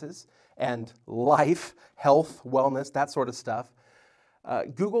 finances, and life, health, wellness, that sort of stuff.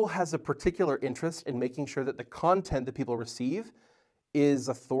 Google has a particular interest in making sure that the content that people receive is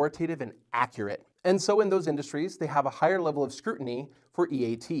authoritative and accurate. And so in those industries, they have a higher level of scrutiny for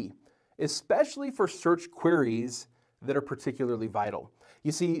EAT, especially for search queries that are particularly vital.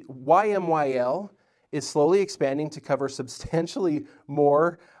 You see, YMYL is slowly expanding to cover substantially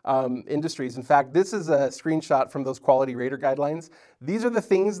more industries. In fact, this is a screenshot from those quality rater guidelines. These are the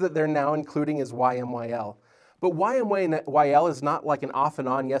things that they're now including as YMYL. But YMYL is not like an off and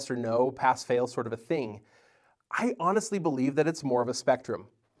on, yes or no, pass fail sort of a thing. I honestly believe that it's more of a spectrum.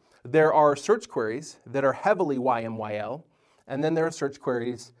 There are search queries that are heavily YMYL, and then there are search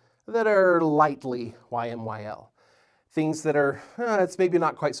queries that are lightly YMYL. Things that are, it's maybe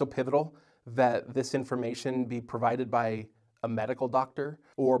not quite so pivotal that this information be provided by a medical doctor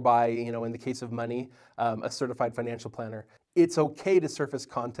or by, in the case of money, a certified financial planner. It's okay to surface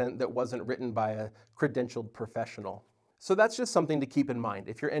content that wasn't written by a credentialed professional. So that's just something to keep in mind.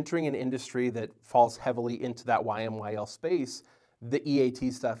 If you're entering an industry that falls heavily into that YMYL space, the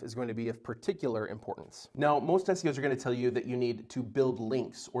EAT stuff is going to be of particular importance. Now, most SEOs are going to tell you that you need to build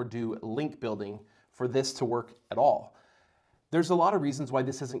links or do link building for this to work at all. There's a lot of reasons why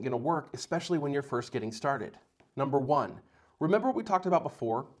this isn't going to work, especially when you're first getting started. Number one, remember what we talked about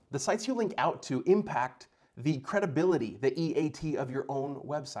before? The sites you link out to impact the credibility, the EAT of your own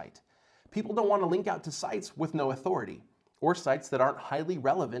website. People don't want to link out to sites with no authority or sites that aren't highly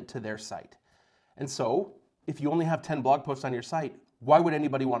relevant to their site. And so, if you only have 10 blog posts on your site, why would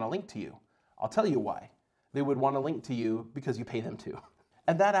anybody want to link to you? I'll tell you why. They would want to link to you because you pay them to.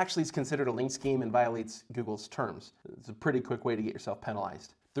 And that actually is considered a link scheme and violates Google's terms. It's a pretty quick way to get yourself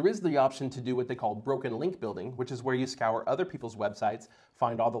penalized. There is the option to do what they call broken link building, which is where you scour other people's websites,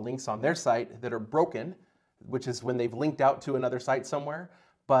 find all the links on their site that are broken, which is when they've linked out to another site somewhere,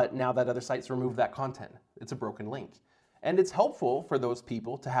 but now that other site's removed that content. It's a broken link. And it's helpful for those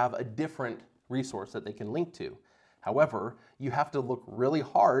people to have a different resource that they can link to. However, you have to look really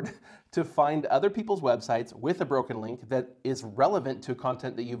hard to find other people's websites with a broken link that is relevant to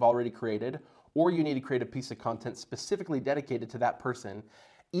content that you've already created, or you need to create a piece of content specifically dedicated to that person,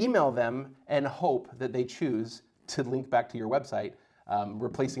 email them and hope that they choose to link back to your website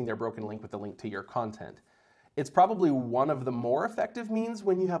replacing their broken link with a link to your content. It's probably one of the more effective means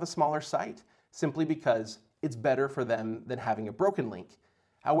when you have a smaller site, simply because it's better for them than having a broken link.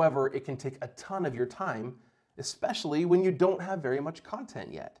 However, it can take a ton of your time, especially when you don't have very much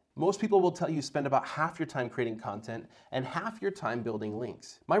content yet. Most people will tell you spend about half your time creating content and half your time building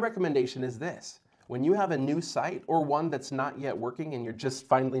links. My recommendation is this: when you have a new site or one that's not yet working and you're just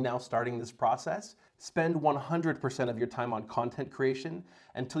finally now starting this process, spend 100% of your time on content creation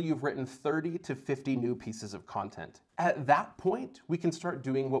until you've written 30 to 50 new pieces of content. At that point, we can start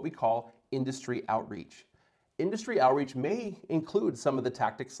doing what we call industry outreach. Industry outreach may include some of the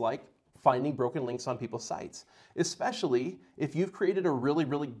tactics like finding broken links on people's sites, especially if you've created a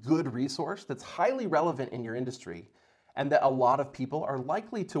really good resource that's highly relevant in your industry and that a lot of people are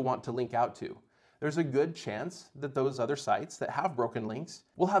likely to want to link out to. There's a good chance that those other sites that have broken links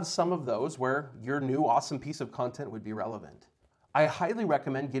will have some of those where your new awesome piece of content would be relevant. I highly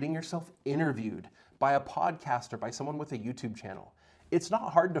recommend getting yourself interviewed by a podcaster, by someone with a YouTube channel. It's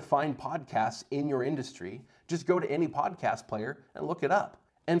not hard to find podcasts in your industry. Just go to any podcast player and look it up.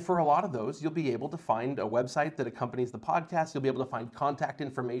 And for a lot of those, you'll be able to find a website that accompanies the podcast, you'll be able to find contact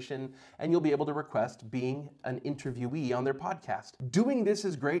information, and you'll be able to request being an interviewee on their podcast. Doing this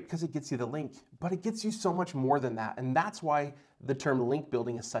is great because it gets you the link, but it gets you so much more than that. And that's why the term link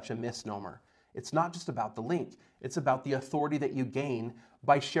building is such a misnomer. It's not just about the link, it's about the authority that you gain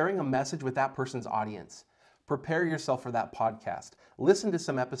by sharing a message with that person's audience. Prepare yourself for that podcast. Listen to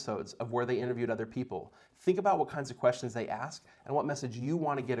some episodes of where they interviewed other people. Think about what kinds of questions they ask and what message you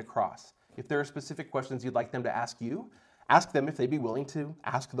want to get across. If there are specific questions you'd like them to ask you, ask them if they'd be willing to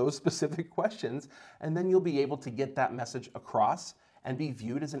ask those specific questions, and then you'll be able to get that message across and be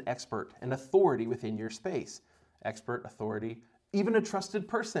viewed as an expert, an authority within your space. Expert, authority, even a trusted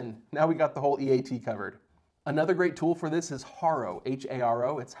person. Now we got the whole EAT covered. Another great tool for this is Haro,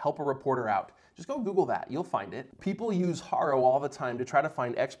 H-A-R-O. It's Help a Reporter Out. Just go Google that, you'll find it. People use Haro all the time to try to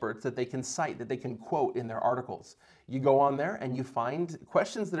find experts that they can cite, that they can quote in their articles. You go on there and you find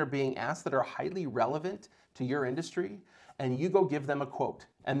questions that are being asked that are highly relevant to your industry, and you go give them a quote.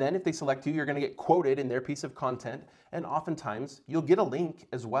 And then if they select you, you're gonna get quoted in their piece of content, and oftentimes you'll get a link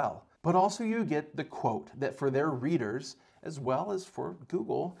as well. But also you get the quote that for their readers, as well as for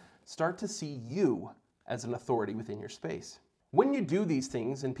Google, start to see you as an authority within your space. When you do these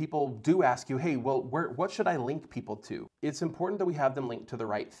things and people do ask you, hey, well, what should I link people to? It's important that we have them linked to the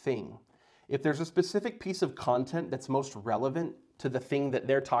right thing. If there's a specific piece of content that's most relevant to the thing that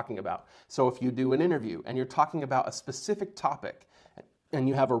they're talking about, so if you do an interview and you're talking about a specific topic and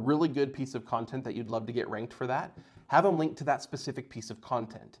you have a really good piece of content that you'd love to get ranked for that, have them linked to that specific piece of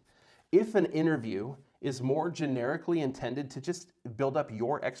content. If an interview is more generically intended to just build up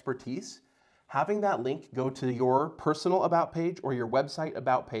your expertise, having that link go to your personal about page or your website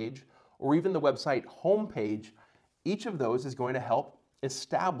about page, or even the website homepage, each of those is going to help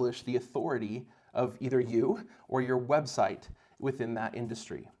establish the authority of either you or your website within that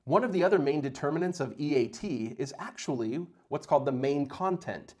industry. One of the other main determinants of EAT is actually what's called the main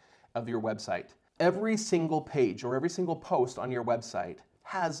content of your website. Every single page or every single post on your website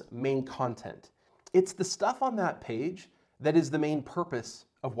has main content. It's the stuff on that page that is the main purpose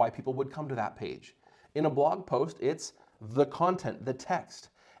of why people would come to that page. In a blog post, it's the content, the text.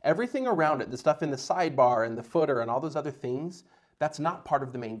 Everything around it, the stuff in the sidebar and the footer and all those other things, that's not part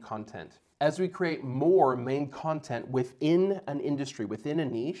of the main content. As we create more main content within an industry, within a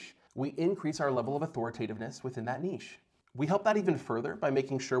niche, we increase our level of authoritativeness within that niche. We help that even further by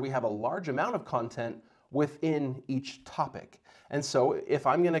making sure we have a large amount of content within each topic. And so if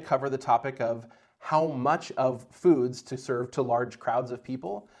I'm going to cover the topic of how much of foods to serve to large crowds of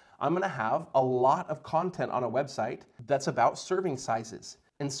people, I'm going to have a lot of content on a website that's about serving sizes.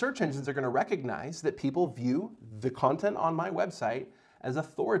 And search engines are going to recognize that people view the content on my website as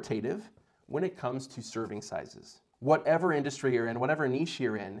authoritative when it comes to serving sizes. Whatever industry you're in, whatever niche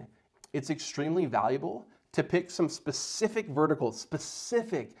you're in, it's extremely valuable to pick some specific verticals,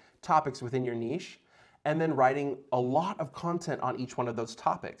 specific topics within your niche, and then writing a lot of content on each one of those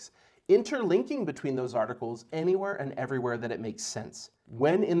topics, interlinking between those articles anywhere and everywhere that it makes sense.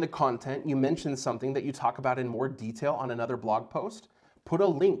 When in the content you mention something that you talk about in more detail on another blog post, put a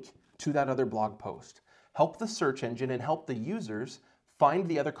link to that other blog post. Help the search engine and help the users find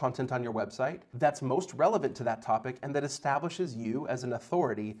the other content on your website that's most relevant to that topic and that establishes you as an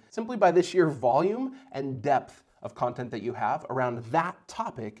authority simply by the sheer volume and depth of content that you have around that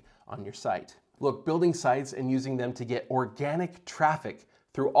topic on your site. Look, building sites and using them to get organic traffic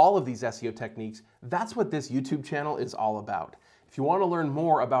through all of these SEO techniques, that's what this YouTube channel is all about. If you want to learn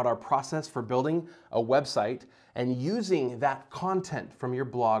more about our process for building a website and using that content from your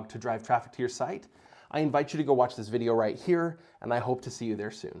blog to drive traffic to your site, I invite you to go watch this video right here, and I hope to see you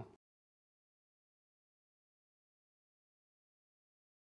there soon.